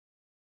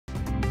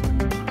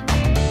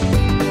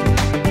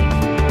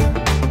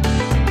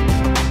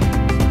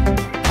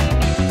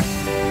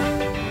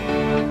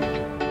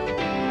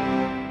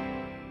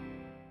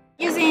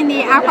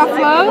aqua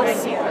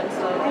flows,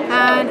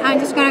 and I'm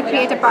just going to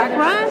create a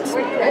background.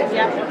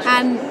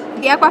 And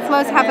the aqua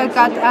flows have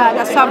got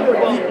the soft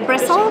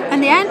bristle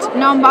in the end,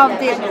 no above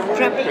the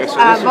drip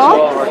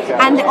bowl,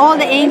 and all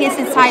the ink is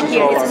inside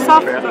here. It's a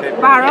soft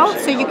barrel,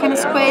 so you can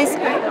squeeze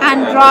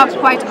and drop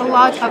quite a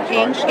lot of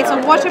ink. It's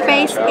a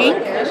water-based ink,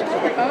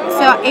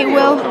 so it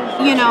will,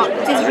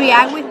 just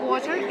react with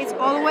water.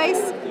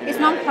 It's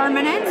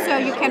non-permanent, so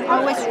you can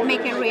always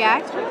make it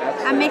react.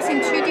 I'm mixing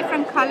two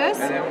different colors,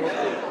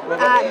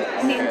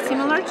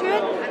 similar to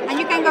it, and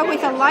you can go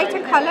with a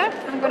lighter color.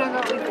 I'm gonna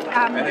go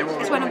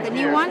with it's one of the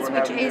new ones,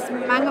 which is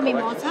mango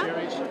mimosa,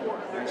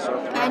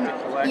 and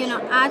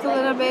add a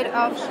little bit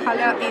of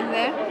color in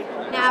there.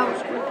 Now,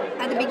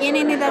 at the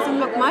beginning it doesn't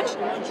look much.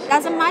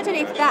 Doesn't matter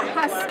if that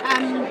has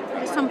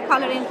some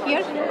color in here.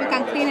 You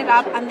can clean it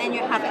up, and then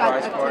you have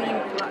got a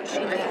clean brush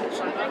in there.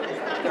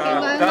 You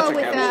can go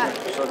with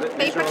a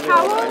paper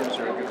towel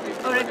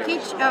or a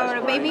peach or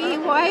a baby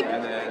wipe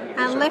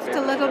and lift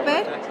a little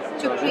bit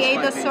to create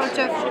a sort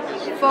of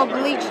faux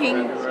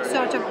bleaching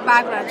sort of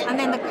background. And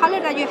then the color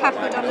that you have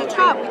put on the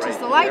top, which is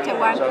the lighter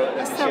one,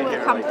 still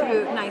will come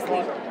through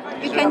nicely.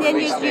 You can then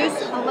just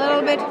use a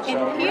little bit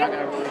in here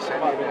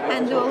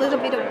and do a little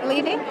bit of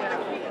bleeding,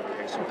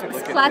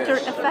 splatter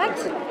effect.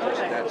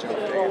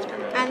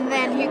 And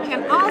then you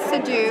can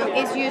also do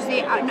is use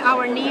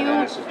our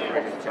new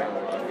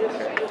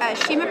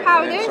shimmer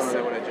powders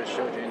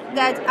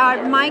that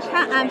are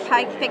mica and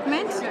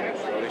pigment,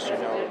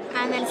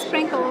 and then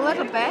sprinkle a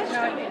little bit.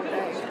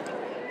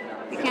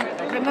 You can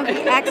remove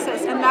the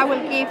excess, and that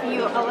will give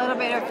you a little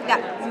bit of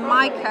that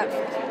mica,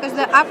 because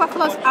the aqua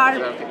flows are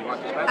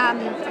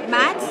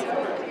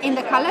matte in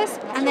the colors,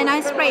 and then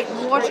I sprayed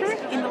water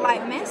in the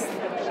light mist,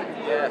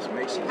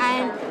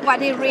 and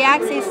what it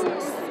reacts is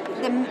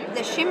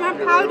the shimmer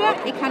powder,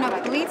 it kind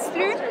of bleeds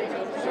through,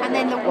 and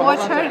then the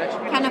water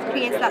kind of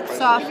creates that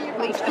soft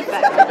bleach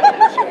effect.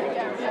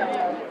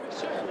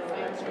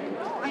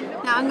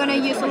 Now I'm going to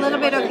use a little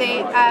bit of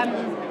the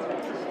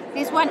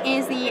this one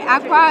is the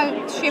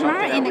aqua shimmer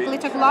in the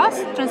glitter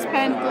gloss,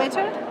 transparent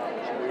glitter,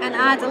 and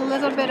add a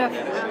little bit of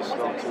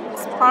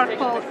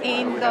sparkle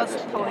in those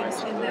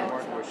points in there.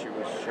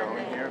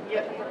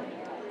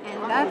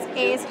 And that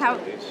is how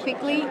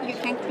quickly you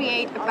can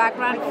create a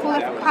background full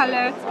of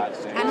color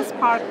and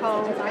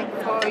sparkle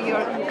for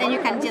your. Then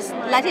you can just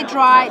let it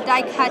dry,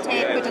 die cut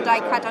it, put a die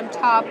cut on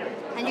top,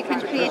 and you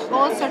can create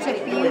all sorts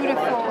of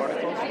beautiful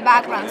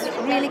backgrounds,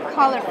 really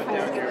colorful.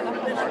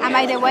 And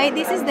by the way,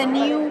 this is the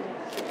new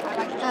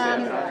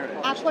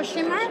aqua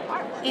shimmer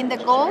in the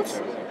gold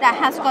that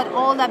has got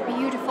all that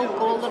beautiful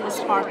golden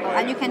sparkle,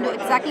 and you can do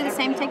exactly the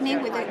same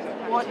technique with the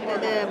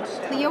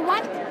clear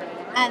one,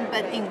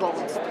 but in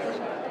gold.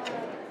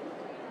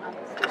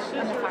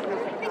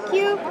 Thank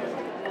you.